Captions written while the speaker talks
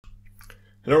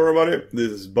Hello everybody,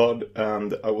 this is Bud,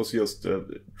 and I was just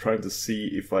trying to see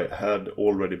if I had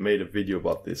already made a video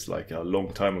about this like a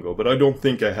long time ago, but I don't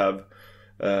think I have,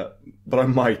 but I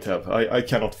might have. I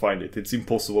cannot find it. It's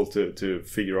impossible to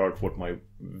figure out what my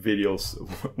videos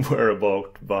were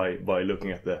about by looking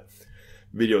at the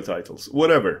video titles.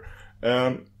 Whatever.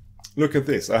 Look at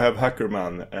this. I have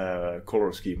Hackerman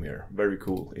color scheme here. Very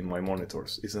cool in my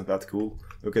monitors. Isn't that cool?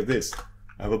 Look at this.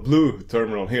 I have a blue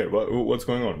terminal here. What's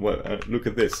going on? Well, look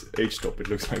at this. HTOP. It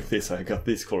looks like this. I got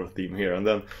this color theme here. And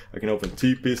then I can open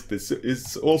TPIST. This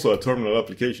is also a terminal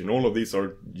application. All of these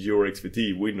are your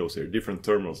XVT windows here. Different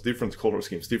terminals, different color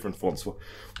schemes, different fonts.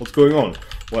 What's going on?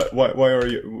 Why are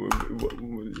you...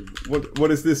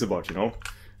 What is this about, you know?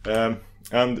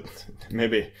 And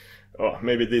maybe... Oh,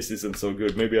 maybe this isn't so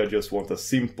good. Maybe I just want a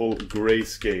simple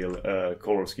grayscale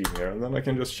color scheme here, and then I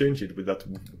can just change it with that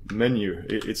menu.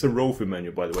 It's a Rofi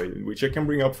menu, by the way, which I can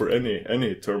bring up for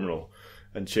any terminal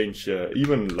and change,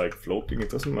 even like floating. It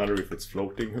doesn't matter if it's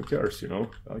floating. Who cares, you know?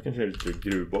 I can change it to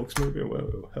Groovebox maybe.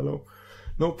 Well, hello,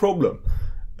 no problem.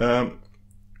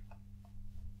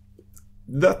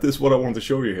 That is what I want to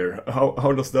show you here.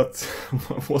 How does that?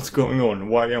 What's going on?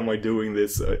 Why am I doing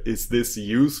this? Is this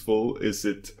useful? Is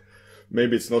it?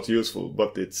 Maybe it's not useful,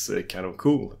 but it's kind of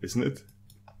cool, isn't it?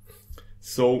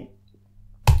 So,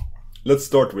 let's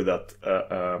start with that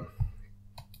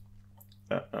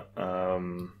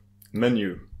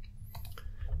menu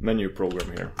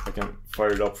program here. I can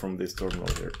fire it up from this terminal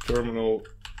here. Terminal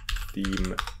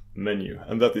theme menu,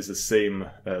 and that is the same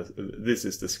as this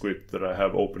is the script that I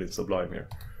have open in Sublime here.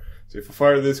 So if I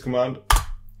fire this command,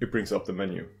 it brings up the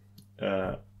menu,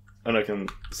 and I can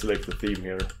select the theme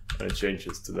here. And it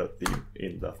changes to that theme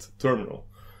in that terminal.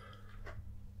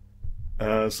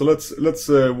 So let's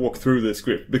walk through the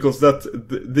script, because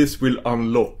this will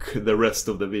unlock the rest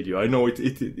of the video. I know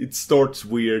it starts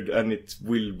weird and it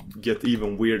will get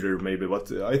even weirder maybe,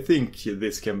 but I think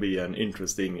this can be an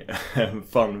interesting and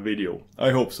fun video. I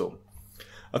hope so.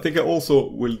 I think I also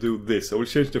will do this. I will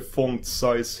change the font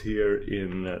size here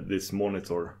in this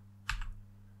monitor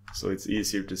so it's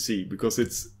easier to see, because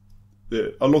it's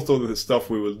a lot of the stuff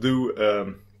we will do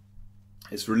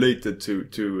is related to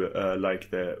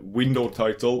like the window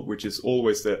title, which is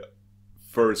always the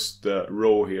first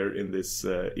row here in this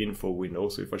info window.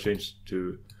 So if I change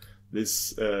to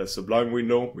this Sublime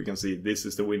window, we can see this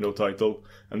is the window title,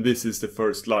 and this is the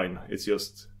first line. It's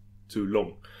just too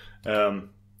long.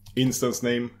 Instance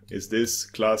name is this,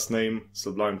 class name,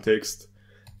 Sublime text.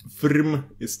 Frm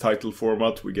is title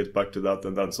format, we get back to that,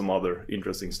 and then some other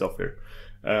interesting stuff here.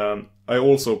 I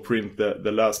also print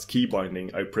the last key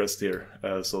binding I pressed here,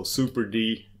 so Super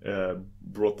D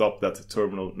brought up that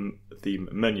terminal theme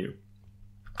menu.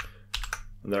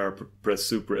 And there I press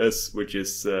Super S, which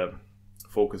is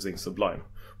focusing Sublime,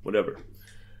 whatever.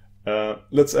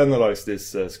 Let's analyze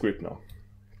this script now.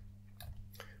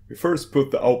 We first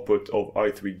put the output of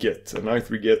i3get, and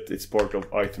i3get is part of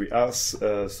i3as,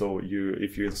 so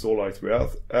if you install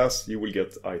i3as, you will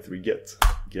get i3get.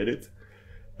 Get it?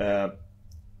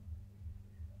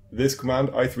 This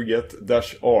command i3get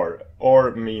 -r.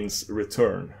 R means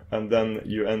return, and then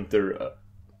you enter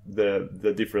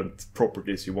the different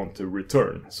properties you want to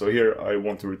return. So here I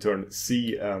want to return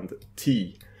C and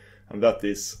T, and that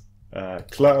is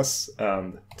class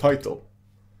and title.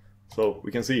 So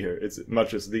we can see here it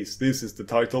matches these. This is the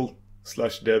title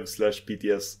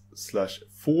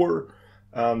 /dev/pts/4,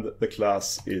 and the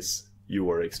class is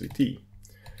urxvt.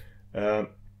 I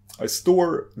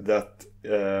store that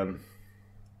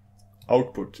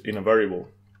output in a variable,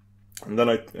 and then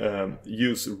I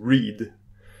use read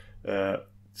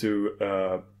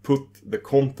to put the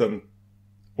content,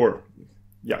 or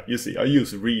yeah, you see, I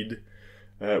use read,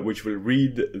 which will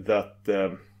read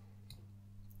that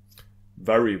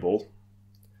variable,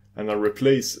 and I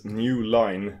replace new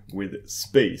line with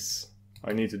space.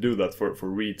 I need to do that for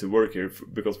read to work here,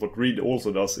 because what read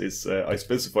also does is I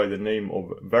specify the name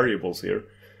of variables here.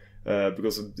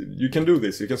 Because you can do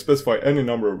this, you can specify any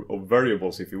number of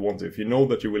variables if you want to. If you know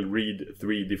that you will read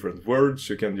 3 different words,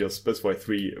 you can just specify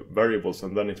 3 variables,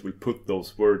 and then it will put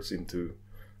those words into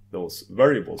those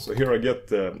variables. So here I get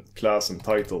the class and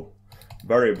title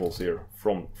variables here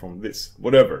from this,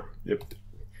 whatever.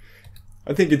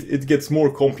 I think it gets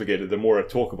more complicated the more I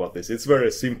talk about this. It's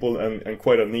very simple and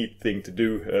quite a neat thing to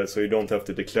do, so you don't have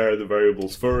to declare the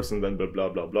variables first and then blah blah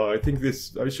blah blah. I think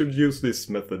I should use this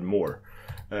method more.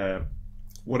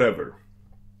 Whatever.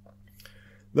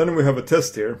 Then we have a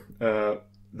test here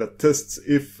that tests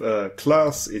if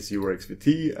class is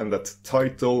urxvt and that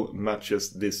title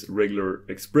matches this regular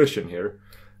expression here.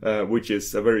 which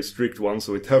is a very strict one.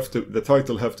 So the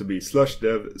title have to be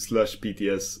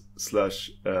 /dev/pts/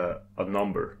 a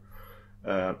number,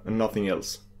 and nothing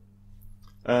else.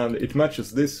 And it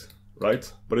matches this,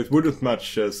 right? But it wouldn't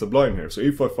match Sublime here. So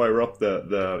if I fire up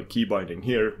the key binding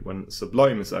here when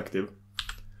Sublime is active,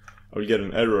 I will get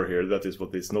an error here. That is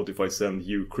what this notify send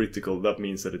you critical. That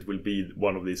means that it will be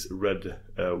one of these red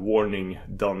warning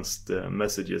dunced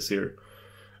messages here.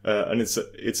 And it's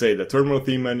a the terminal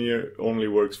theme menu only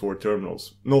works for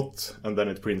terminals, not, and then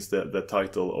it prints the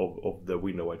title of the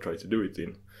window I try to do it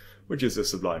in, which is a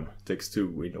Sublime text 2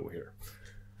 window here.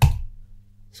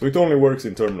 So it only works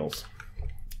in terminals.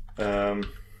 Then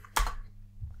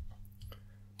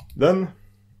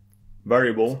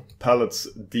variable palettes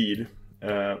deed,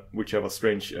 which have a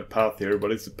strange path here,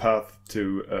 but it's a path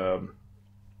to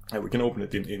we can open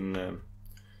it in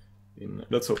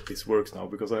let's hope this works now,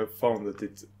 because I have found that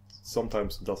it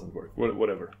sometimes doesn't work.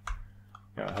 Whatever.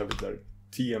 Yeah, I have it there.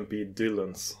 TMP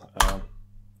Dylan's.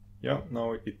 Yeah,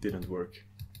 no, it didn't work.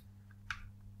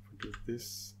 Do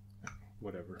this.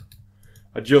 Whatever.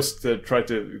 I just tried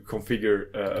to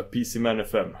configure PCMan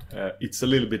FM. It's a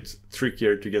little bit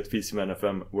trickier to get PCMan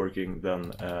FM working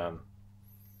than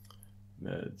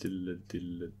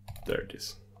there it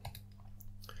is.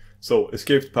 So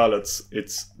escaped palettes,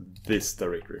 it's this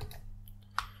directory,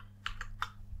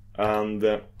 and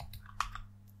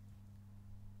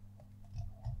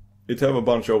it have a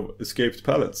bunch of escaped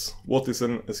palettes. What is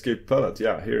an escaped palette?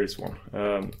 Yeah, here is one.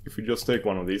 If we just take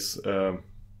one of these,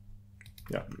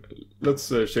 yeah, let's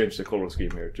change the color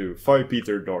scheme here to 5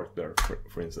 Peter Dark there,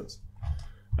 for instance.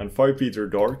 And 5 Peter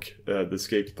Dark, the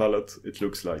escaped palette, it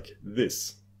looks like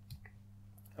this.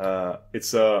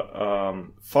 It's a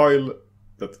file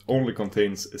that only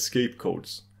contains escape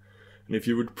codes. And if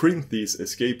you would print these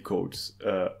escape codes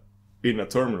in a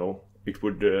terminal, it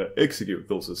would execute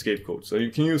those escape codes. So you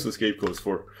can use escape codes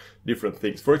for different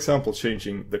things. For example,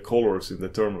 changing the colors in the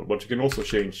terminal, but you can also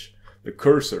change the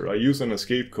cursor. I use an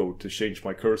escape code to change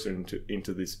my cursor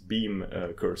into this beam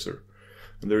cursor.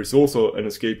 And there is also an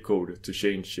escape code to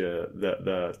change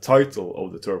the title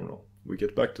of the terminal. We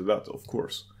get back to that, of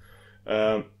course.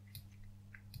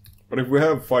 But if we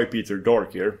have 5 Peter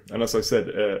Dark here, and as I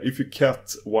said, if you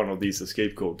cat one of these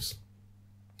escape codes,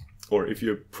 or if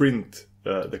you print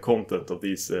the content of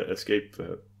these escape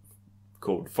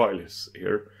code files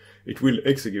here, it will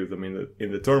execute them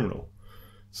in the terminal.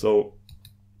 So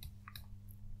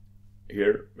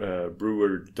here,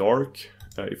 brewer dark,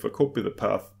 if I copy the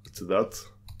path to that,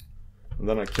 and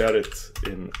then I cat it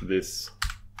in this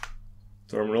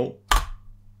terminal,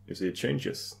 you see it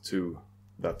changes to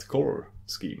that color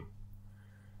scheme.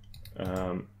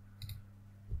 And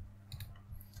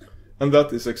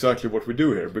that is exactly what we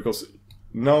do here, because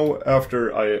now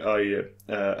after I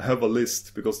have a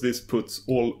list, because this puts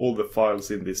all the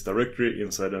files in this directory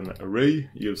inside an array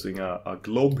using a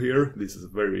glob here. This is a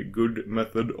very good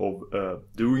method of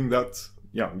doing that,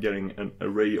 yeah, getting an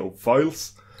array of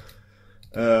files.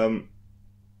 I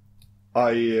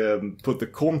put the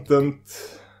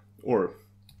content, or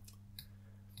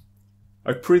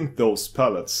I print those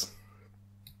palettes.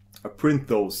 I print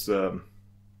those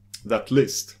that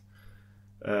list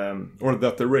or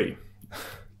that array.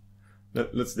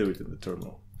 Let's do it in the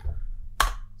terminal.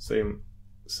 Same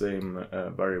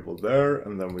variable there,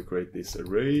 and then we create this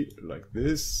array like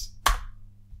this.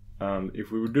 And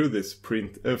if we would do this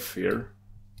printf here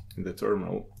in the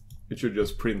terminal, it should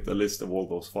just print a list of all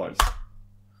those files.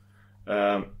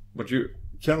 But you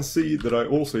can see that I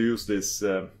also use this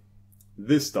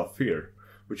this stuff here,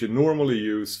 which you normally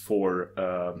use for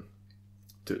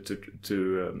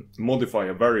to modify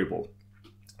a variable.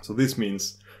 So this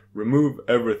means remove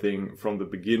everything from the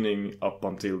beginning up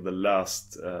until the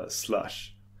last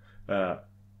slash. But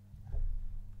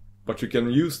you can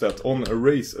use that on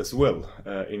arrays as well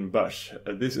in Bash.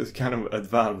 This is kind of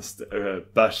advanced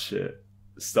Bash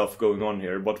stuff going on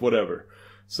here, but whatever.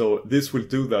 So this will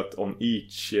do that on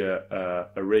each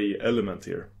array element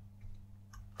here.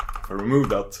 If I remove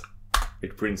that,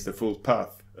 it prints the full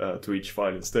path to each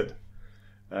file instead.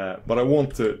 But I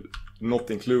want to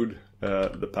not include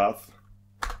the path.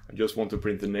 I just want to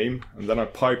print the name, and then I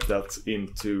pipe that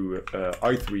into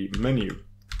i3 menu.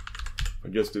 I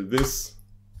just do this.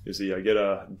 You see, I get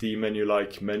a D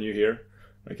menu-like menu here.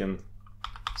 I can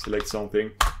select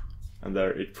something, and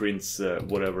there it prints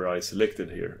whatever I selected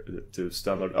here to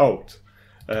standard out.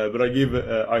 But I give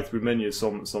i3 menu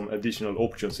some additional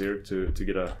options here to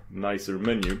get a nicer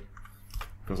menu,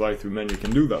 because i3 menu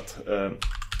can do that.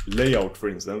 Layout, for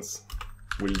instance,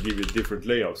 will give you different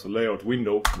layouts. So layout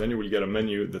window, then you will get a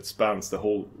menu that spans the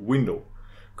whole window.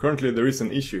 Currently there is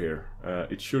an issue here.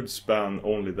 It should span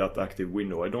only that active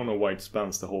window. I don't know why it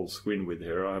spans the whole screen width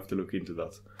here. I have to look into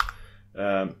that.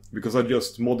 Because I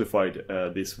just modified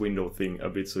this window thing a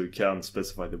bit so you can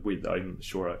specify the width. I'm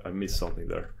sure I missed something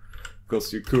there.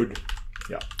 Because you could...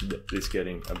 Yeah, this is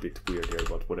getting a bit weird here,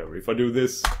 but whatever. If I do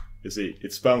this, you see,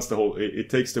 it spans the whole...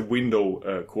 It takes the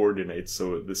window coordinates,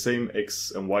 so the same X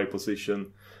and Y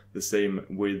position, the same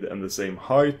width and the same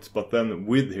height, but then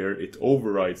width here, it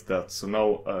overrides that. So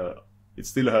now it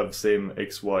still have same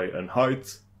X, Y and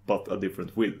height, but a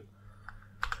different width.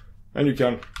 And you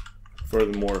can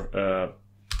furthermore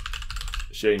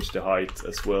change the height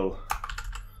as well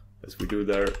as we do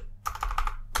there.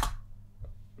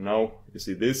 Now you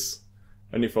see this.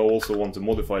 And if I also want to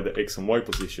modify the X and Y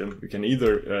position, we can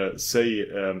either say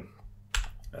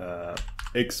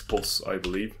X pos, I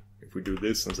believe. If we do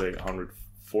this and say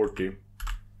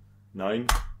 149,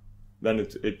 then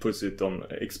it puts it on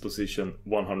X position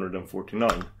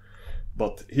 149.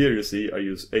 But here you see I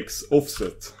use X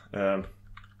offset.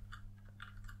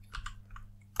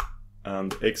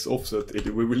 And X offset,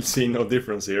 we will see no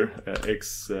difference here.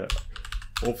 X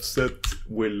offset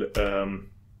will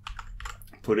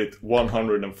put it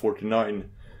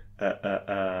 149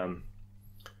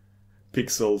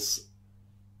 pixels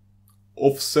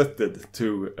offsetted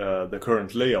to the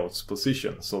current layout's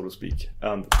position, so to speak.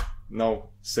 And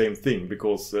now same thing,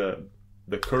 because the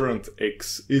current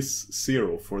X is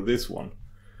 0 for this one.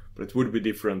 But it would be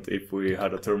different if we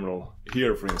had a terminal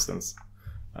here, for instance,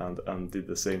 and did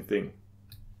the same thing.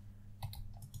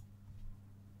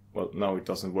 Well, now it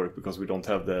doesn't work because we don't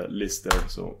have the list there,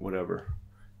 so whatever.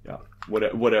 Yeah,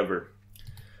 whatever.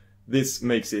 This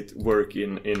makes it work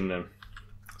in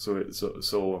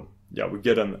so yeah, we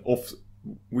get a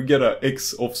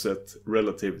X offset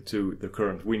relative to the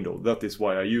current window. That is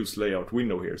why I use layout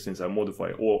window here, since I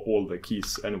modify all the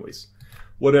keys anyways.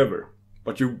 Whatever.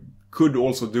 But you could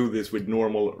also do this with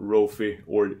normal Rofi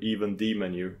or even D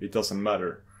menu. It doesn't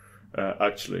matter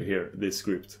actually here, this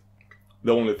script.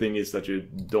 The only thing is that you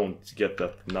don't get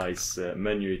that nice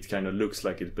menu. It kind of looks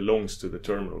like it belongs to the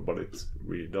terminal, but it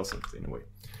really doesn't in a way.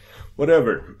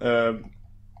 Whatever.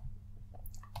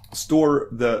 Store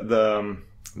the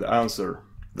answer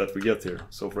that we get here.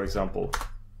 So for example,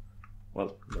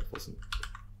 well, that wasn't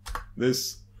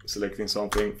this, selecting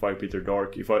something 5 Peter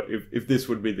dark. If this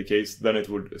would be the case, then it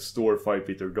would store 5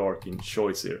 Peter dark in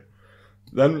choice here.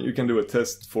 Then you can do a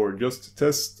test for just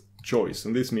test choice,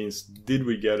 and this means did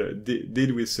we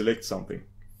select something,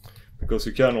 because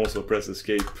you can also press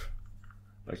escape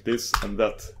like this, and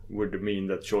that would mean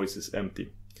that choice is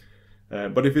empty.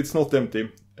 But if it's not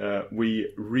empty, we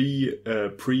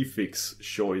prefix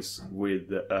choice with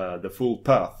the full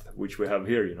path, which we have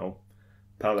here, you know,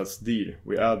 palettes dir.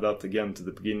 We add that again to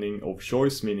the beginning of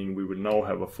choice, meaning we will now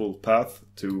have a full path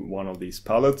to one of these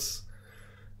palettes.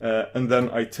 And then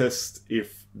I test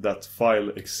if that file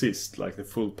exists, like the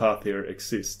full path here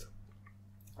exists.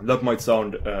 That might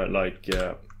sound like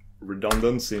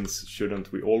redundant, since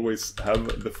shouldn't we always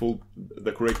have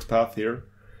the correct path here?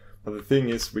 But the thing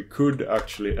is, we could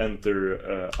actually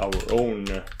enter our own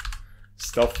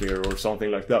stuff here or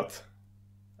something like that.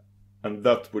 And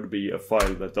that would be a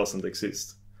file that doesn't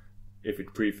exist. If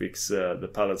it prefix the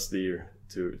palettes dir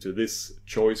to this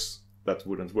choice, that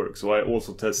wouldn't work. So I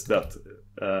also test that.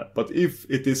 But if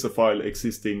it is a file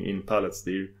existing in palettes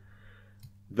dir,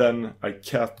 then I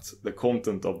cat the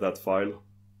content of that file,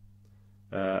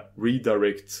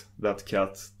 redirect that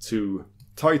cat to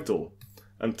title.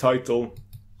 And title,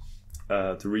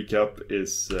 to recap,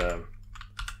 is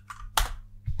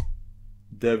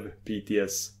dev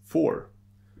pts4.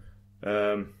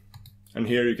 And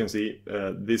here you can see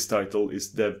this title is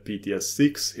dev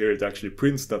pts6. Here it actually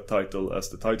prints that title as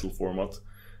the title format.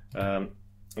 And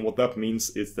what that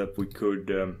means is that we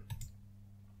could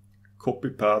copy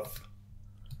path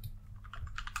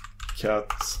cat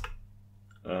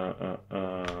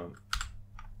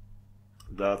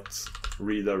that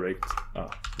redirect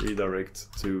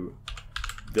to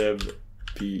dev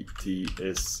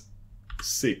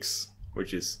pts6,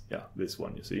 which is, yeah, this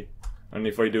one, you see. And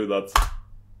if I do that,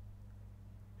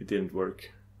 it didn't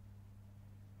work.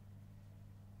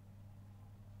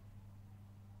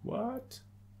 What?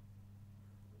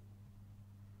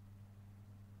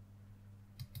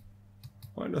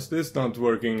 Why does this not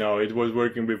working now? It was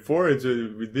working before.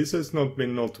 This has not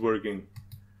been not working.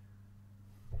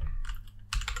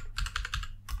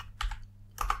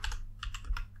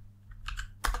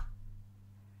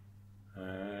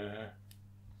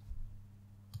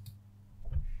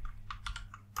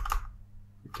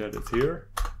 Get it here.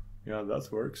 Yeah,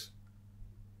 that works.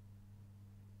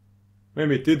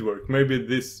 Maybe it did work. Maybe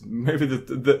this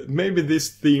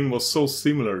theme was so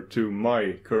similar to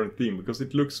my current theme because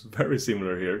it looks very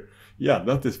similar here. Yeah,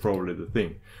 that is probably the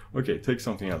thing. Okay, take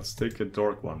something else. Take a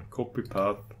dark one. Copy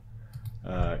path.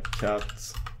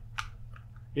 Cat.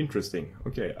 Interesting.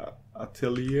 Okay,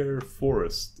 Atelier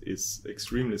Forest is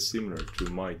extremely similar to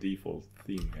my default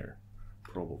theme here.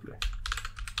 Probably.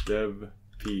 Dev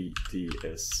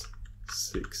PTS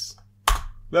 6.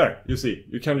 There, you see,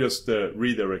 you can just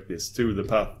redirect this to the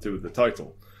path to the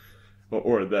title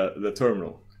or the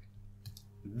terminal.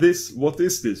 What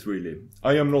is this really?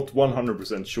 I am not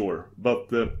 100% sure, but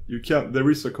there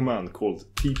is a command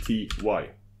called TTY.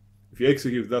 If you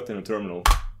execute that in a terminal,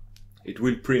 it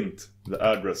will print the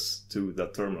address to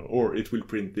that terminal, or it will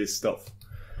print this stuff.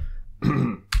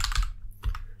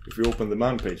 If we open the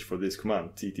man page for this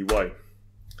command, TTY,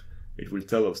 it will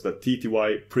tell us that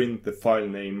TTY print the file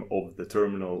name of the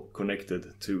terminal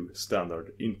connected to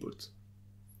standard input.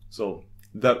 So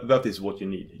that is what you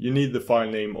need. You need the file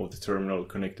name of the terminal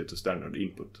connected to standard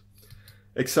input.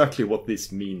 Exactly what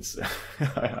this means,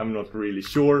 I'm not really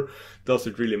sure. Does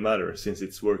it really matter since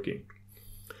it's working?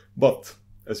 But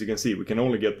as you can see, we can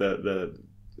only get the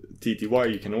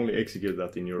TTY, you can only execute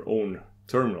that in your own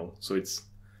terminal. So it's,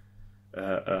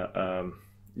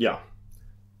 yeah.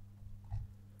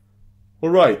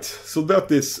 Alright, so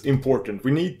that is important. We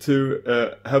need to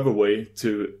have a way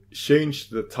to change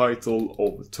the title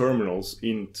of terminals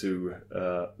into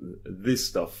this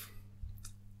stuff.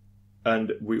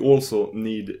 And we also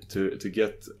need to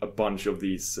get a bunch of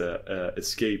these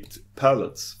escaped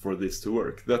palettes for this to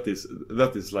work. That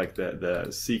is like the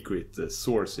secret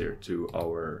source here to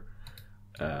our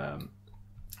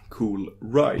cool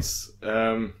rice.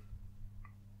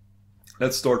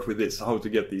 Let's start with this, how to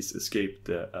get these escaped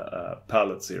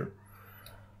palettes here.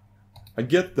 I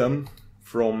get them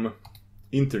from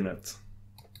internet.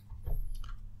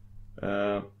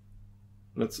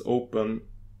 Let's open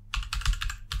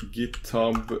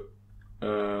GitHub.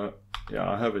 Yeah,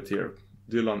 I have it here.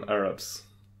 Dylan Arabs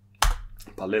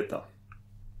Paleta.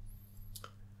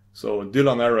 So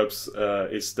Dylan Arabs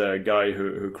is the guy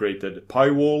who created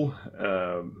Pywall,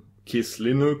 Kiss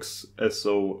Linux,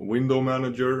 SO Window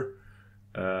Manager,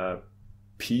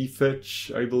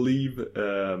 pfetch, I believe.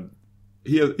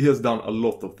 He has done a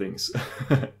lot of things.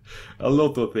 A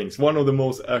lot of things. One of the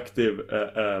most active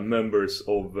members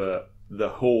of the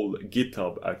whole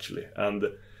GitHub, actually. And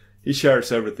he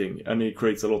shares everything and he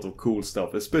creates a lot of cool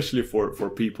stuff, especially for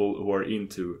people who are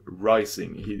into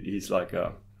rising. He's like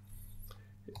a...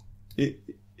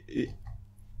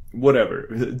 whatever.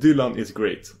 Dylan is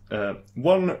great.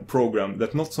 One program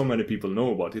that not so many people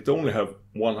know about, it only have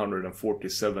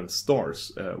 147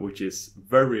 stars, which is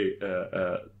very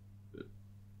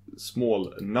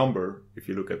small number. If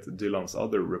you look at Dylan's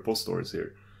other repositories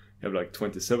here, you have like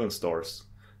 27 stars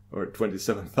or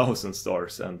 27,000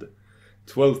 stars and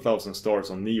 12,000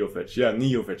 stars on NeoFetch. Yeah,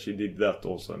 NeoFetch, he did that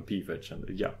also, and pfetch, and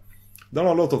yeah, done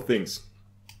a lot of things.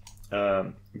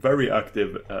 Very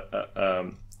active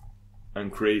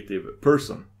and creative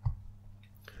person.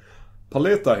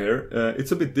 Paleta here,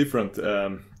 it's a bit different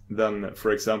than,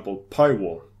 for example,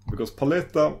 Pywall, because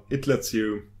Paleta, it lets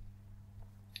you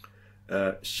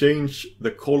change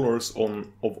the colors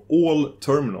of all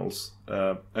terminals,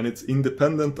 and it's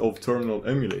independent of terminal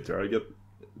emulator. I get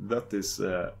that is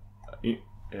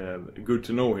good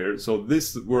to know here. So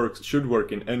this should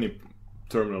work in any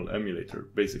terminal emulator,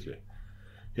 basically.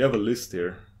 You have a list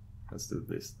here. Let's do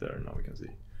this there, now we can see.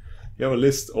 You have a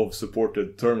list of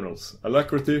supported terminals.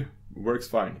 Alacrity works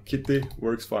fine. Kitty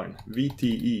works fine.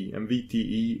 VTE, and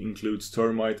VTE includes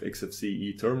Termite,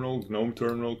 XFCE terminal, GNOME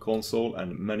terminal, console,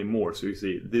 and many more. So you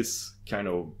see, this kind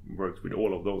of works with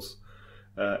all of those.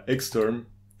 Xterm,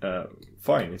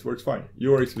 fine, it works fine.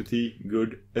 URXVT,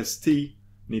 good. ST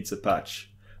needs a patch.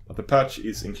 But the patch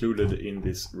is included in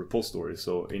this repository.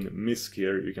 So in MISC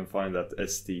here, you can find that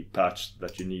ST patch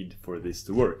that you need for this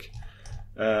to work.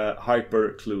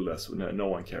 Hyper clueless, no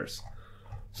one cares.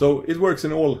 So it works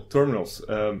in all terminals,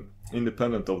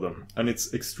 independent of them, and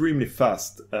it's extremely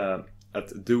fast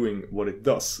at doing what it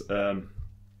does. And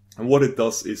what it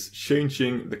does is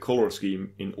changing the color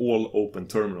scheme in all open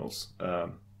terminals.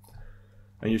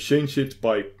 And you change it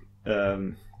by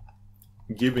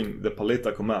giving the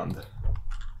Paleta command.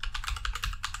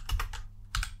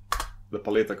 The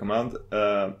Paleta command,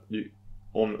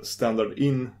 on standard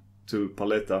in to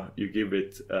Paleta, you give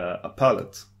it a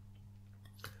palette.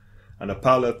 And a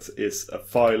palette is a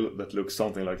file that looks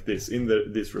something like this. In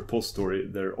this repository,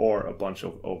 there are a bunch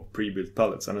of pre-built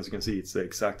palettes. And as you can see, it's the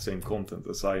exact same content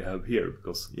as I have here,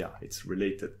 because, yeah, it's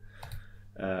related.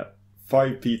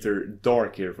 5 Peter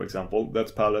Dark here, for example,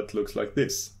 that palette looks like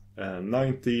this.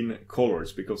 19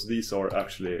 colors, because these are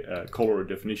actually color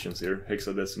definitions here,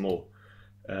 hexadecimal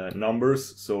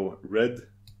numbers. So red,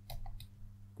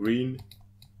 green,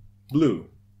 blue,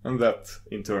 and that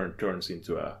in turn turns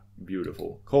into a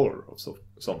beautiful color of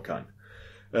some kind.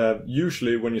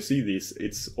 Usually when you see these,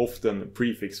 it's often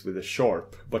prefixed with a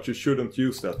sharp, but you shouldn't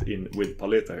use that with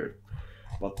Paleta here.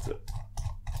 But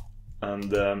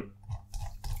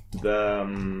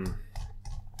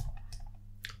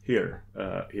here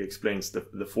he explains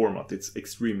the format. It's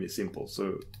extremely simple.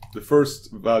 So the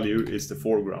first value is the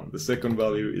foreground, the second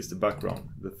value is the background,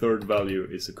 the third value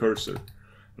is a cursor,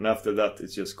 and after that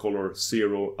it's just color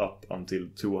 0 up until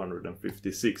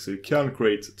 256. So you can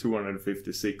create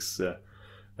 256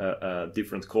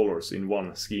 different colors in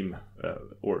one scheme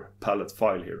or palette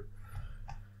file here.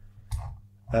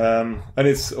 And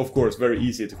it's of course very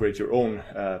easy to create your own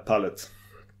palette.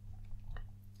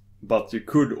 But you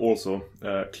could also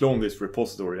clone this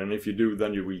repository, and if you do,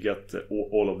 then you will get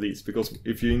all of these. Because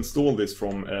if you install this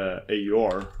from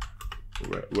AUR,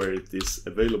 where it is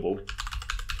available,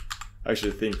 I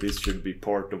actually think this should be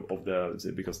part of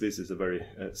the, because this is a very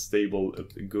stable,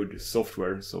 good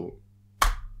software. So,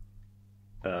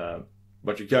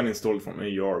 but you can install it from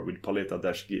AUR with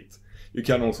paleta-git. You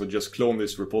can also just clone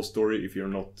this repository if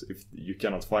you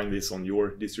cannot find this on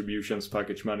your distributions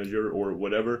package manager or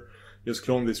whatever. Just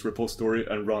clone this repository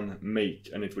and run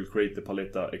make, and it will create the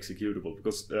Paleta executable.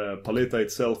 Because Paleta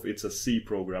itself, it's a C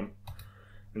program,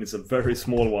 and it's a very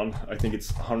small one. I think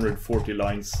it's 140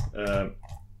 lines,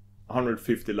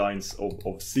 150 lines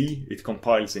of C. It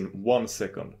compiles in 1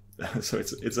 second, so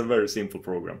it's a very simple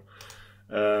program.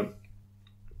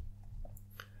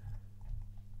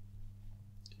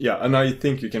 Yeah, and I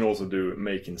think you can also do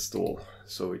make install,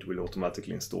 so it will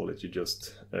automatically install it. You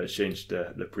just change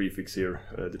the prefix here,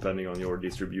 depending on your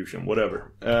distribution,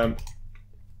 whatever. But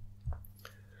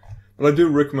I do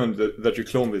recommend that you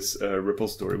clone this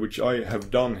repository, which I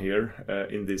have done here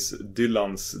in this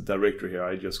Dylan's directory here.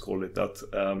 I just call it that.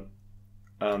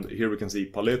 And here we can see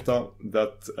Paleta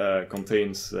that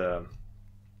contains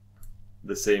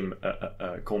the same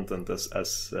content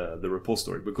as the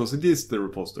repository, because it is the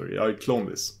repository. I clone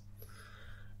this.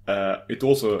 It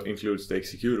also includes the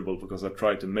executable, because I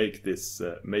tried to make this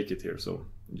make it here, so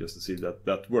just to see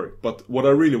that worked. But what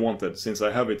I really wanted, since I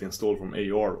have it installed from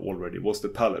AUR already, was the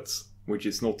palettes, which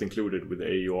is not included with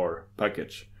the AUR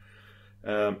package.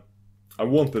 I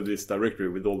wanted this directory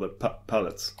with all the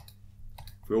palettes.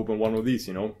 If we open one of these,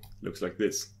 you know, looks like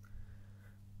this.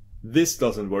 This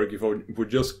doesn't work. If I would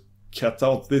just cut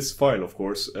out this file, of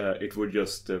course, it would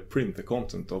just print the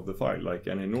content of the file like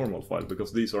any normal file,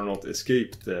 because these are not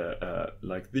escaped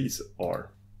like these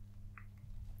are.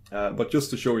 But just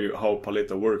to show you how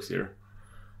Paleta works here,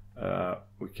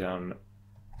 we can,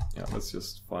 yeah, let's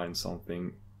just find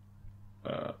something,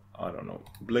 I don't know,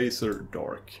 Blazer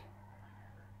Dark,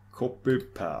 copy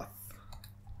path,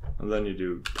 and then you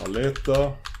do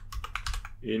Paleta,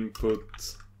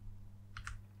 input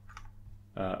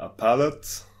a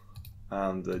palette.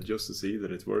 And just to see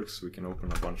that it works, we can open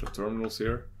a bunch of terminals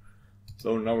here.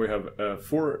 So now we have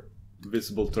 4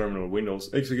 visible terminal windows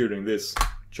executing this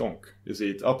chunk. You see,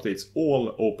 it updates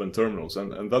all open terminals,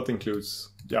 and that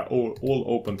includes, yeah, all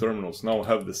open terminals now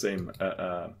have the same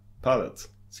palette.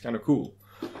 It's kind of cool.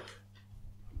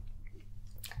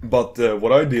 But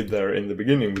what I did there in the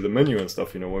beginning with the menu and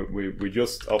stuff, you know, we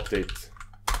just update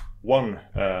one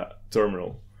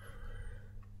terminal.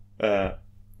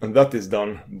 And that is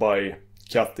done by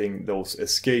cutting those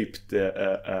escaped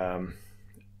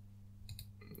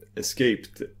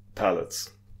palettes.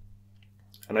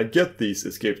 And I get these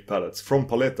escaped palettes from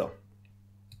Paleta,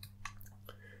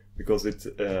 because it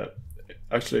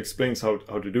actually explains how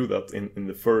to do that in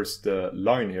the first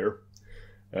line here.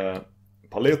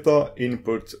 Paleta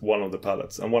input one of the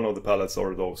palettes, and one of the palettes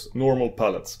are those normal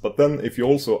palettes. But then if you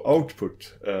also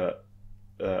output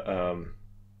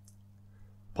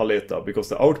Paleta, because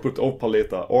the output of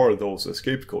Paleta are those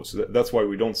escape codes. That's why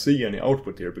we don't see any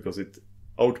output here, because it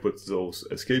outputs those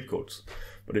escape codes.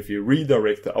 But if you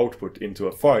redirect the output into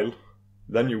a file,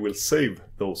 then you will save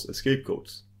those escape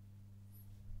codes.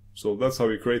 So that's how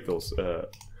you create those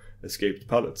escaped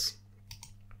palettes.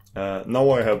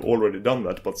 Now I have already done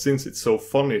that, but since it's so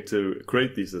funny to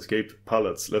create these escape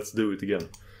palettes, let's do it again.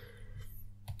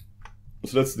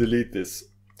 So let's delete this,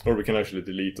 or we can actually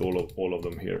delete all of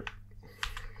them here.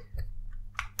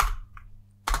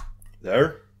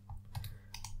 There.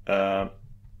 And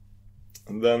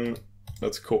then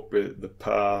let's copy the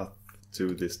path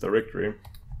to this directory.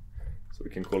 So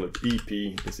we can call it EP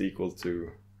is equal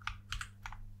to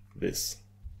this.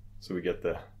 So we get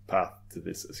the path to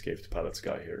this escaped palettes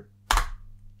guy here.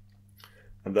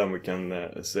 And then we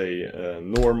can say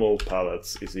normal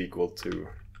palettes is equal to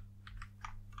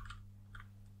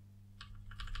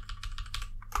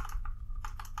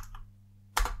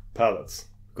palettes,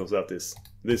 because that is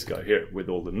this guy here with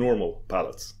all the normal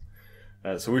palettes.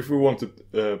 So if we want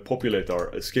to populate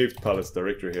our escaped palettes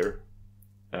directory here,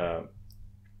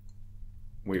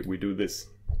 we do this.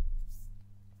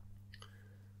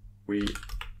 We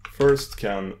first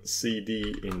can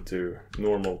cd into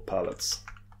normal palettes.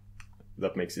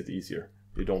 That makes it easier.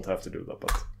 You don't have to do that,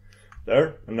 but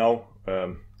there. And now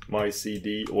my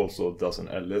cd also does an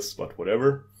ls, but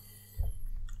whatever.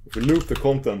 If we loop the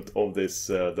content of this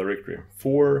directory,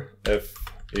 for f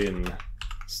in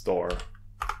star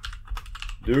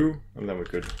do, and then we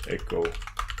could echo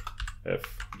f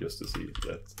just to see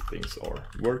that things are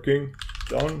working.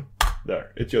 Done.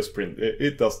 There, it just print.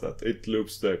 It does that. It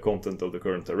loops the content of the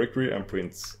current directory and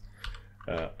prints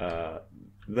the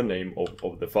name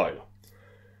of the file.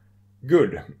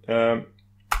 Good.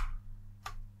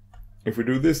 If we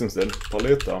do this instead,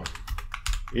 paleta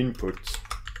input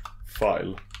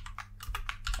file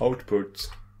output.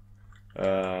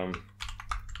 Did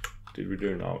we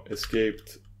do now?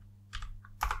 Escaped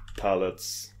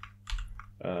palettes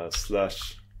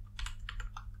slash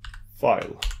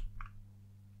file.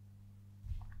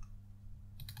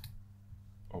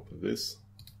 Open this,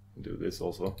 do this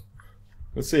also.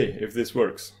 Let's see if this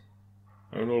works.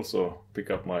 I will also pick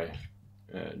up my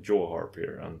jaw harp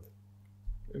here and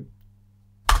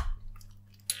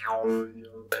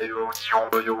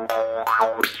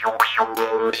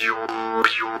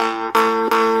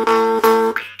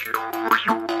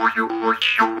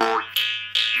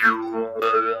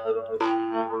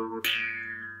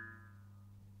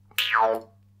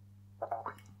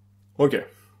okay.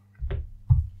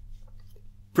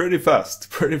 Pretty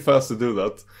fast to do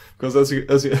that, because as you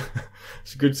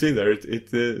could see there,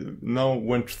 it now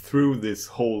went through this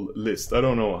whole list. I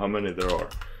don't know how many there are.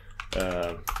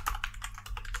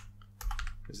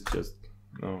 Is it just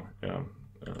no? Yeah,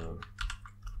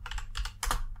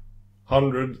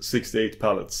 168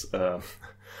 palettes, and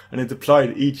it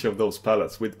applied each of those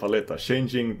palettes with paleta,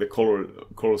 changing the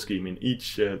color scheme in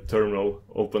each terminal,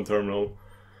 open terminal,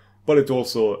 but it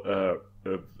also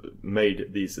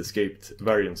made these escaped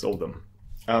variants of them.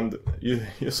 And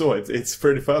you saw it's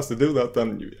pretty fast to do that.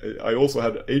 And I also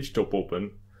had htop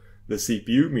open. The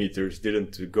CPU meters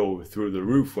didn't go through the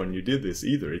roof when you did this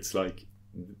either. It's like,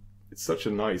 it's such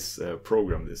a nice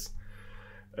program, this.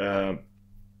 And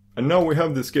now we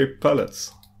have the escaped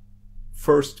palettes.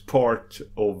 First part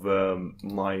of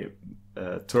my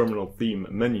terminal theme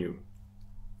menu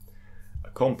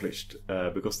accomplished,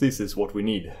 because this is what we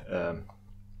need.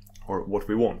 Or what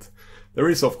we want. There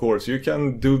is, of course, you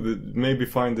can do maybe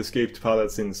find escaped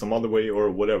palettes in some other way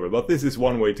or whatever, but this is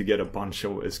one way to get a bunch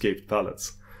of escaped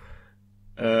palettes.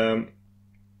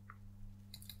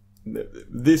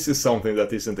 This is something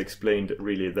that isn't explained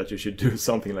really, that you should do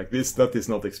something like this. That is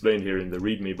not explained here in the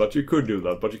README, but you could do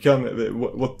that. But you can,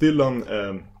 what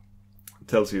Dylan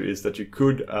tells you is that you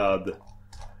could add,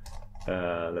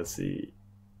 let's see,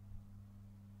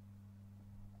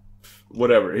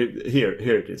 whatever, here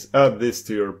it is. Add this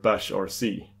to your bash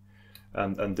RC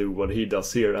and do what he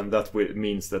does here, and that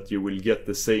means that you will get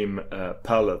the same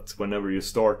palette whenever you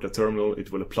start a terminal. It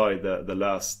will apply the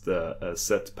last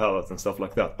set palette and stuff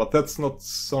like that. But that's not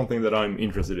something that I'm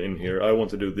interested in here. I want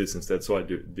to do this instead, so I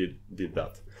did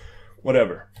that.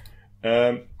 Whatever.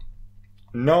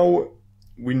 Now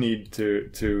we need to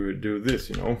do this,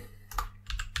 you know.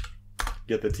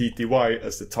 Get the TTY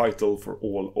as the title for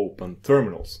all open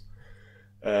terminals.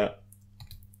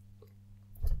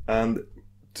 And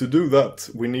to do that,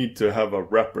 we need to have a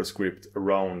wrapper script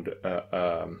around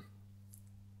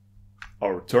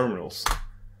our terminals.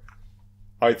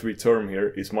 i3 term here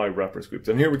is my wrapper script.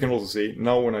 And here we can also see,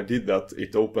 now when I did that,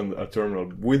 it opened a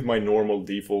terminal with my normal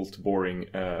default boring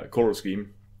color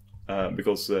scheme.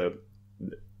 Because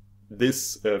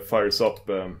this fires up,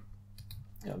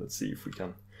 yeah, let's see if we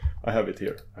can, I have it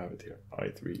here,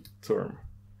 i3 term.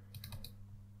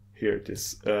 Here it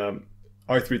is.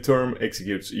 i3 term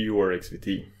executes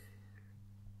urxvt.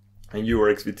 And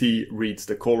urxvt reads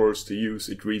the colors to use.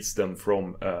 It reads them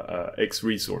from X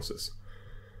resources.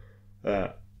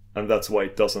 And that's why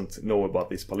it doesn't know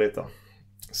about this paleta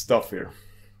stuff here.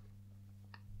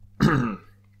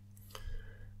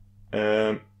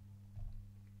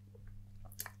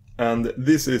 And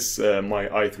this is my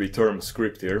i3 term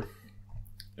script here.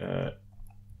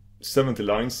 70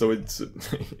 lines, so it's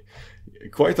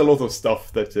quite a lot of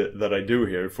stuff that I do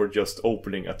here for just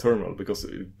opening a terminal, because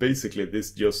basically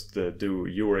this just do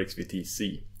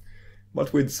URXVT-C,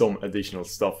 but with some additional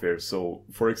stuff here. So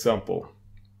for example,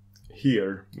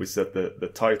 here we set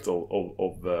the title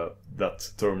of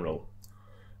that terminal,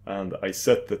 and I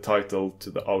set the title to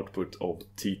the output of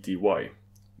TTY.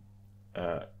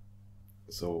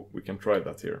 So we can try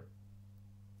that here.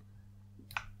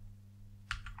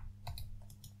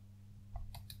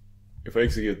 If I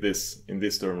execute this in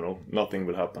this terminal, nothing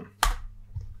will happen.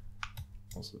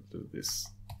 Also do this.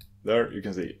 There, you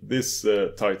can see this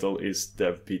title is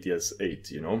devpts8,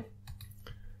 you know.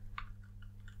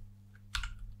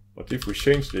 But if we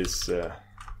change this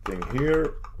thing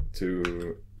here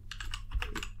to,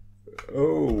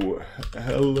 oh,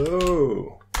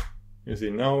 hello. You see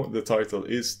now the title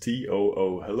is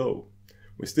TOO hello.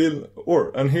 We still,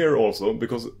 and here also,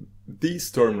 because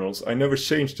these terminals, I never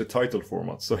changed the title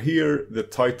format. So here the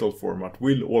title format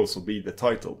will also be the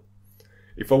title.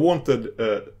 If I wanted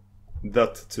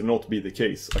that to not be the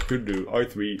case, I could do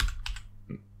i3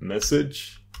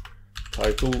 message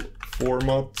title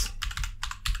format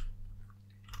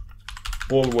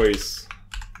always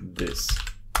this.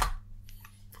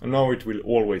 And now it will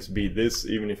always be this,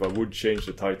 even if I would change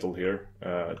the title here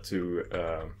to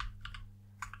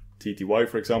TTY,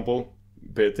 for example.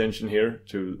 Pay attention here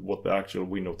to what the actual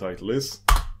window title is.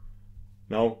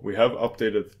 Now we have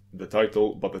updated the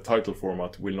title, but the title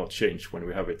format will not change when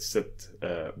we have it set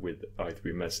with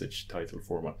i3 message title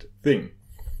format thing.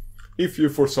 If you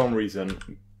for some reason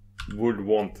would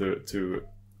want to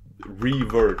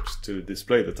revert to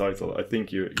display the title, I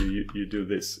think you do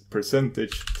this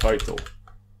percentage title,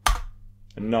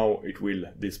 and now it will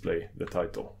display the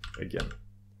title again.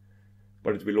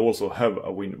 But it will also have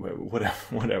a window,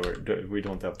 whatever. We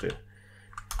don't have to.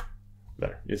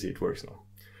 There, you see it works now.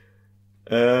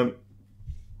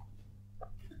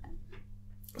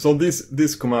 So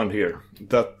this command here,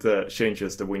 that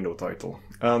changes the window title,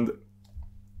 and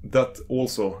that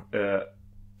also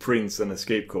prints an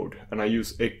escape code. And I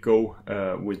use echo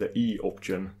with the E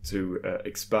option to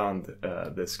expand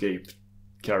the escape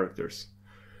characters.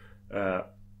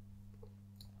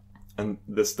 And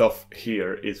the stuff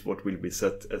here is what will be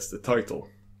set as the title.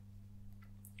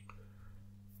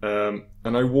 And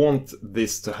I want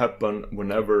this to happen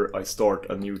whenever I start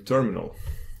a new terminal.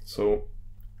 So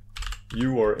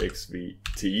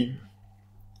URXVT.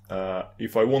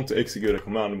 If I want to execute a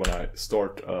command when I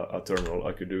start a terminal,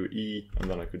 I could do E, and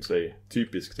then I could say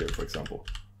typisk here, for example.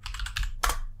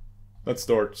 Let's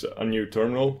start a new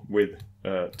terminal with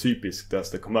typisk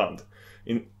as the command.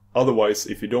 Otherwise,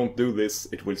 if you don't do this,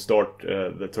 it will start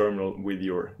the terminal with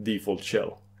your default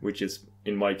shell, which is,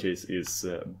 in my case, is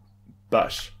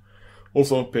bash.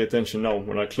 Also, pay attention now,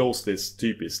 when I close this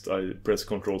typist, I press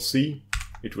Ctrl-C,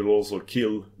 it will also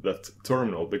kill that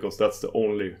terminal, because that's the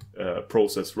only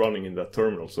process running in that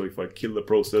terminal. So if I kill the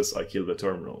process, I kill the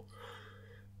terminal.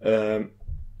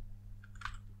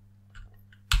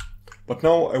 But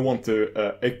now I want to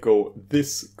echo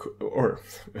this, or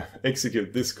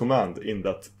execute this command in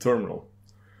that terminal.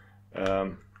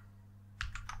 That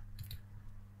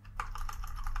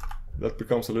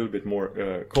becomes a little bit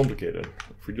more complicated.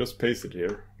 If we just paste it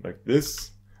here, like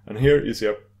this, and here you see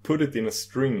I put it in a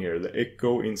string here, the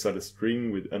echo inside a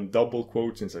string with and double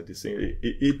quotes inside this thing.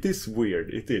 It is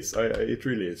weird, it is, it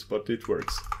really is, but it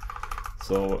works.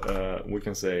 So we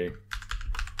can say,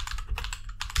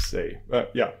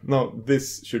 yeah, now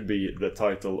this should be the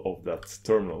title of that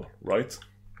terminal, right?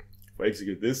 If I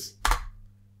execute this,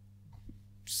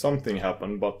 something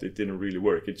happened, but it didn't really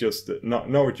work. It just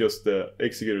now it just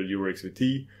executed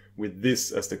URXVT with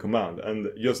this as the command, and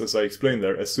just as I explained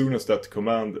there, as soon as that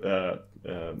command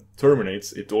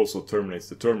terminates, it also terminates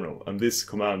the terminal, and this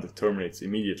command terminates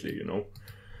immediately, you know.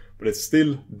 But it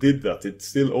still did that. It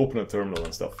still opened a terminal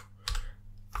and stuff.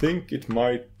 Think it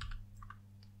might.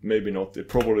 Maybe not. It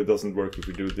probably doesn't work if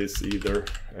we do this either.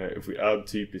 If we add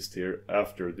typist here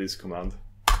after this command.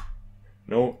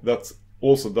 No, that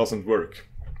also doesn't work.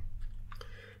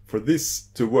 For this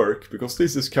to work, because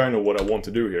this is kind of what I want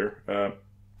to do here,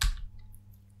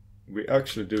 we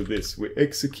actually do this. We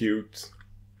execute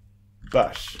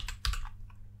bash.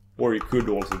 Or you could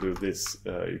also do this.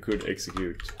 You could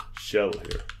execute shell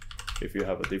here, if you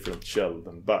have a different shell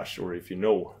than bash, or if you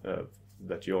know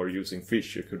that you are using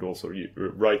fish, you could also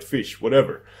write fish,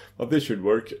 whatever. But this should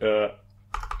work. But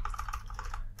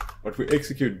we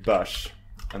execute bash,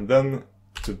 and then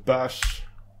to bash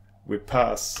we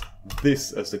pass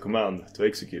this as the command to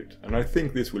execute. And I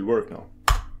think this will work now.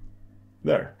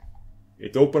 There.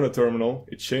 it opened a terminal,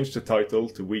 it changed the title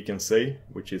to we can say,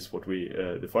 which is what we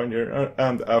defined here,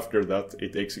 and after that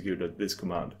it executed this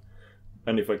command.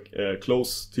 And if I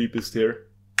close typist here,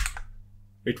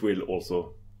 it will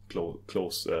also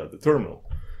close the terminal.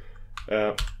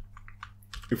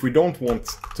 If we don't want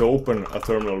to open a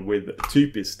terminal with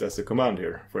typist as a command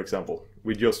here, for example,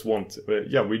 we just want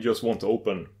to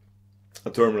open a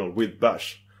terminal with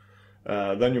bash,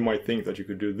 then you might think that you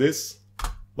could do this,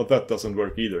 but that doesn't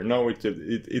work either. Now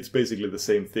it's basically the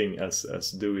same thing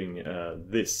as doing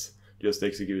this, just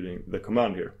executing the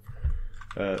command here.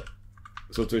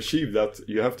 So to achieve that,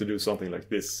 you have to do something like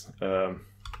this. Or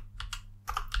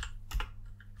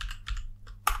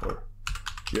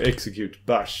you execute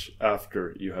bash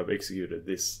after you have executed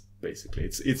this, basically.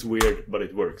 It's weird, but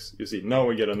it works. You see, now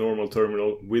we get a normal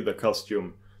terminal with a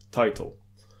custom title.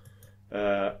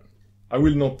 I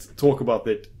will not talk about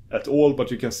it at all,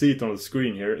 but you can see it on the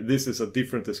screen here. This is a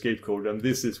different escape code, and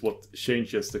this is what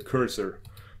changes the cursor.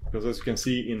 Because as you can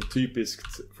see in typist,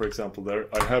 for example, there,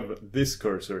 I have this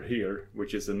cursor here,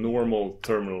 which is a normal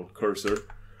terminal cursor.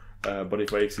 But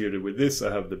if I execute it with this,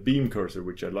 I have the beam cursor,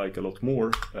 which I like a lot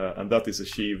more, and that is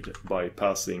achieved by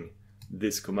passing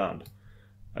this command.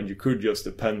 And you could just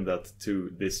append that to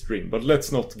this string, but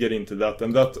let's not get into that.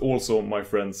 And that also, my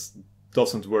friends,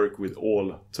 doesn't work with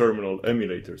all terminal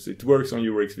emulators. It works on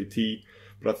URXVT,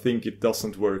 but I think it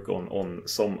doesn't work on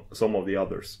some of the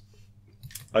others.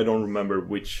 I don't remember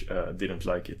which didn't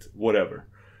like it. Whatever.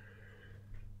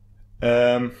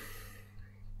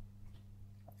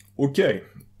 Okay.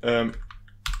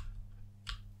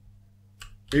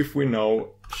 If we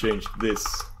now change this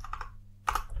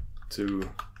to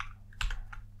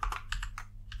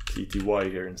TTY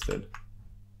here instead.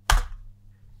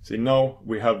 See, now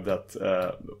we have that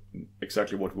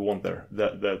exactly what we want there.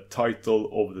 The title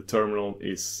of the terminal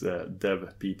is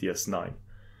dev PTS9.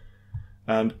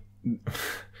 And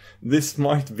this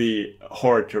might be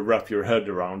hard to wrap your head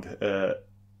around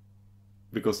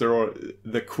because there are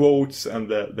the quotes and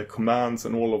the commands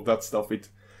and all of that stuff. It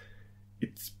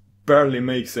barely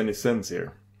makes any sense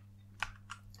here.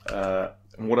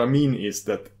 And what I mean is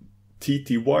that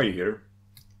TTY here,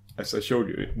 as I showed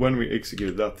you, when we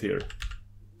execute that here,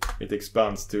 it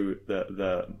expands to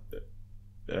the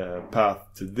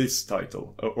path to this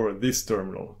title or this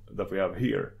terminal that we have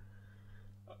here.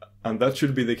 And that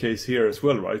should be the case here as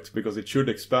well, right? Because it should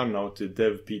expand now to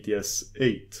dev PTS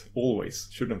 8 always,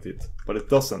 shouldn't it? But it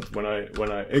doesn't. When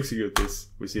I execute this,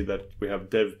 we see that we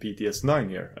have dev PTS 9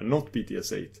 here and not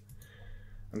PTS 8.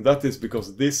 And that is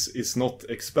because this is not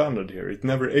expanded here. It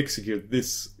never executes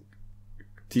this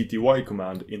TTY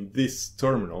command in this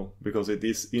terminal because it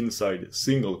is inside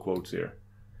single quotes here.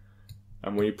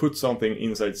 And when you put something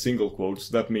inside single quotes,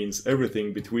 that means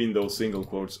everything between those single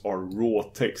quotes are raw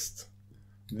text.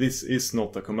 This is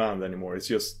not a command anymore. It's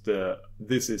just,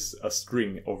 this is a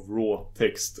string of raw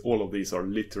text. All of these are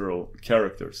literal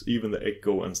characters, even the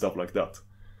echo and stuff like that.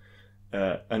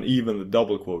 And even the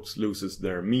double quotes loses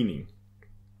their meaning.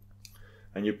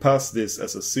 And you pass this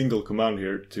as a single command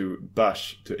here to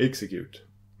bash to execute.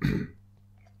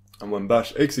 And when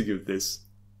bash execute this,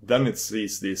 then it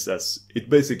sees this as, it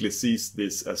basically sees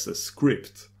this as a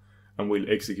script and will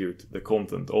execute the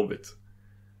content of it.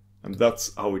 And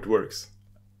that's how it works.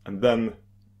 And then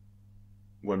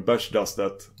when bash does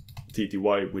that,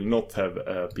 TTY will not have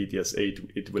PTS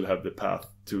 8, it will have the path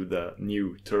to the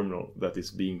new terminal that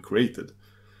is being created.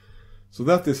 So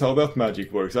that is how that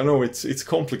magic works. I know it's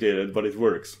complicated, but it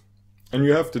works. And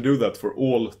you have to do that for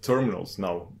all terminals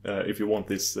now, if you want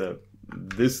this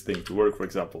thing to work, for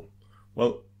example.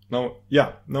 Well, now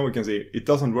we can see it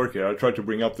doesn't work here. I tried to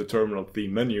bring up the terminal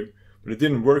theme menu, but it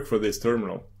didn't work for this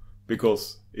terminal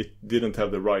because it didn't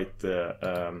have the right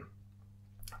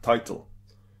title.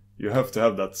 You have to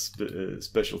have that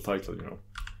special title, you know.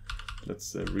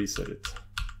 Let's reset it.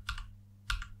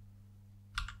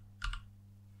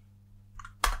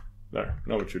 There,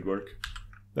 now it should work.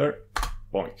 There,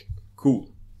 boink. Cool.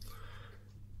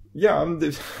 Yeah,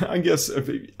 I guess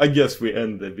we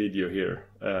end the video here.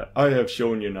 I have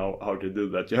shown you now how to do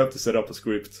that. You have to set up a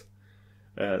script.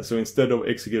 So instead of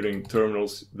executing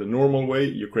terminals the normal way,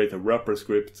 you create a wrapper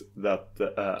script that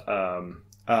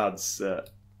adds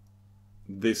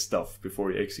this stuff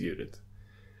before you execute it.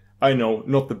 I know,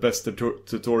 not the best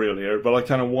tutorial here, but I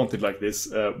kind of want it like this.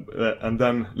 And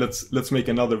then let's make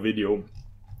another video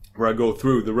where I go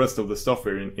through the rest of the stuff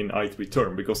here in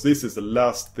iterm, because this is the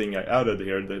last thing I added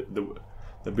here, the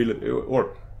ability,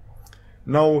 or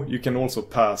now you can also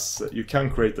pass, you can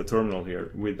create a terminal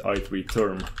here with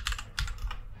iterm,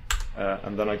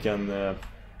 and then I can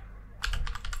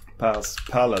pass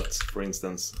palette, for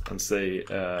instance, and say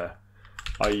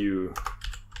IU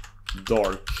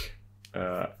dark,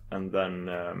 and then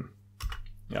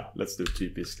yeah, let's do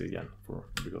typisk again,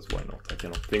 because why not? I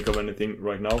cannot think of anything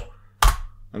right now.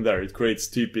 And there, it creates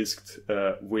typisk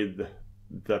with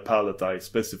the palette I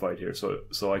specified here,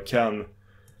 so I can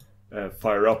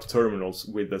fire up terminals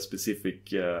with a specific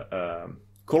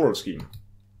color scheme.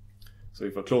 So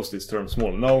if I close this term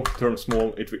small, now term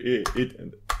small,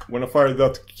 when I fire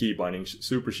that key binding,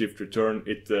 super shift return,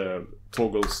 it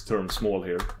toggles term small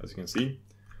here, as you can see.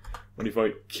 But if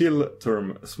I kill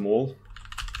term small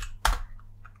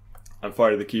and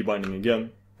fire the key binding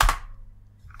again,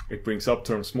 it brings up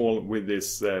term small with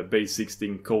this base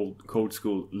 16 code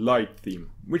school light theme,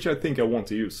 which I think I want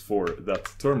to use for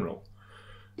that terminal.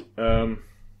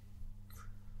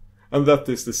 And that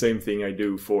is the same thing I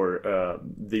do for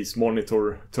these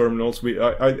monitor terminals.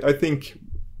 I think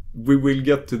we will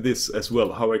get to this as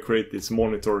well, how I create these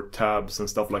monitor tabs and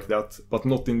stuff like that, but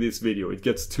not in this video. It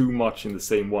gets too much in the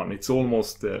same one. It's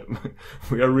almost,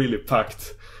 we are really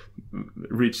packed,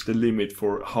 reached the limit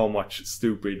for how much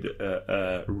stupid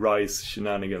Rise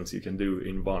shenanigans you can do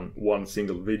in one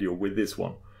single video with this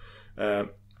one. I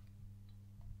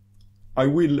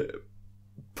will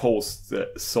post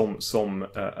some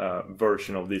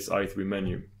version of this i3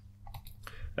 menu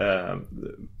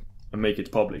and make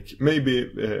it public. Maybe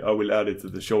I will add it to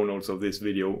the show notes of this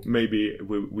video. Maybe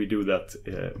we do that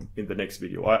in the next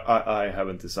video. I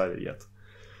haven't decided yet.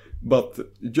 But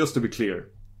just to be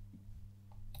clear,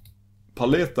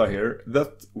 Paleta here,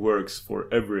 that works for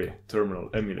every terminal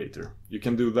emulator. You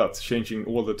can do that, changing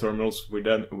all the terminals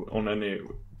on any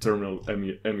terminal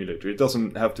emulator. It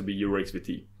doesn't have to be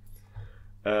EuroXVT.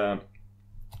 Yeah,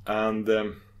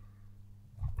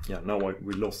 now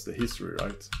we lost the history,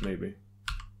 right? Maybe.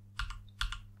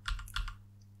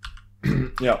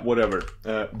 Yeah, whatever.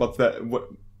 But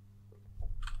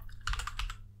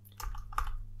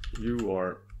you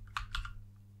are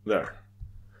there.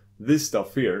 This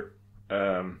stuff here,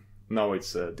 now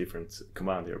it's a different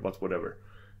command here, but whatever.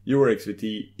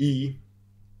 EuroXVT E.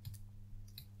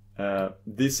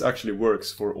 This actually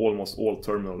works for almost all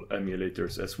terminal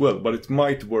emulators as well, but it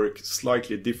might work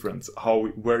slightly different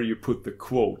where you put the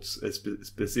quotes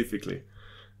specifically.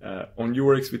 On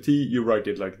EuroXVT you write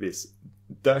it like this: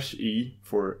 -E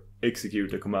for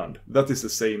execute a command. That is the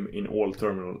same in all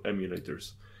terminal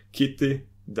emulators. Kitty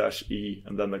 -E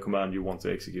and then the command you want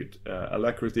to execute.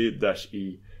 Alacrity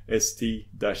 -E, st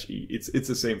 -E. It's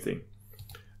the same thing.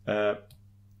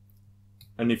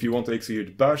 And if you want to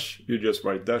execute bash, you just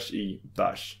write -E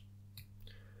bash.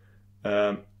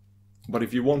 But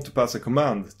if you want to pass a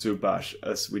command to bash,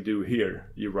 as we do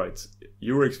here, you write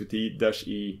EuroXVT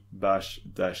 -E bash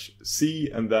 -C,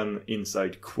 and then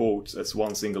inside quotes as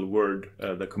one single word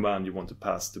the command you want to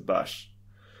pass to bash.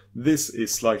 This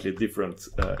is slightly different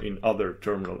in other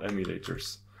terminal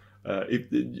emulators.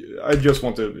 I just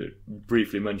want to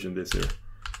briefly mention this here.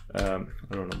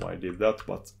 I don't know why I did that,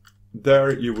 but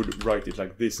there you would write it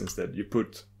like this instead. You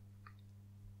put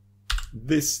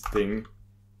this thing,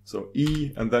 so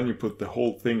E, and then you put the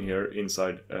whole thing here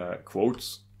inside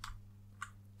quotes.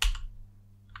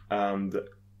 And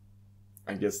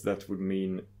I guess that would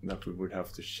mean that we would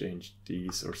have to change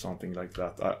these or something like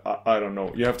that. I don't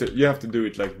know. You have to do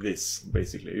it like this,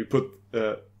 basically. You put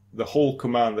the whole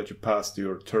command that you pass to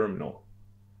your terminal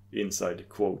inside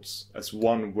quotes as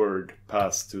one word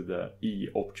passed to the E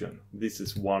option. This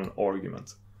is one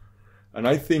argument. And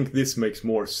I think this makes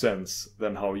more sense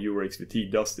than how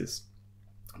EuroXVT does this.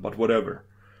 But whatever.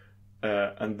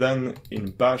 And then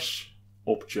in bash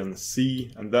option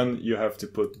C, and then you have to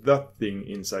put that thing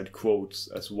inside quotes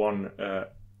as one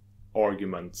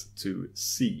argument to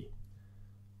C.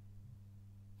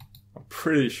 I'm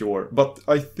pretty sure, but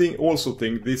I also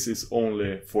think this is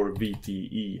only for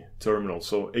VTE terminal.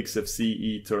 So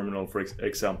XFCE terminal, for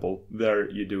example, there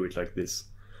you do it like this.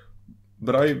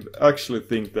 But I actually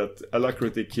think that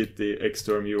Alacrity, Kitty,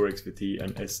 Xterm, EuroXVT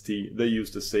and ST, they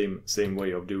use the same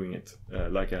way of doing it,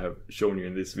 like I have shown you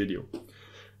in this video.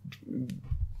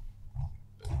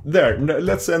 There,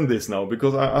 let's end this now,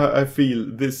 because I feel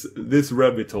this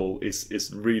rabbit hole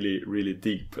is really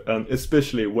deep, and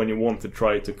especially when you want to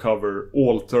try to cover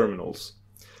all terminals.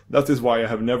 That is why I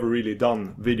have never really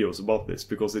done videos about this,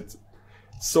 because it's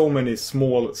so many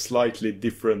small, slightly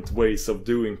different ways of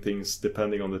doing things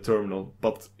depending on the terminal.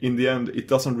 But in the end, it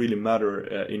doesn't really matter,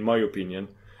 in my opinion.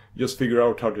 Just figure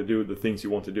out how to do the things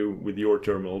you want to do with your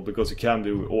terminal, because you can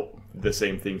do all the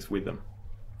same things with them.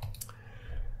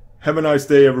 Have a nice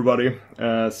day, everybody.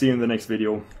 See you in the next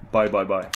video. Bye.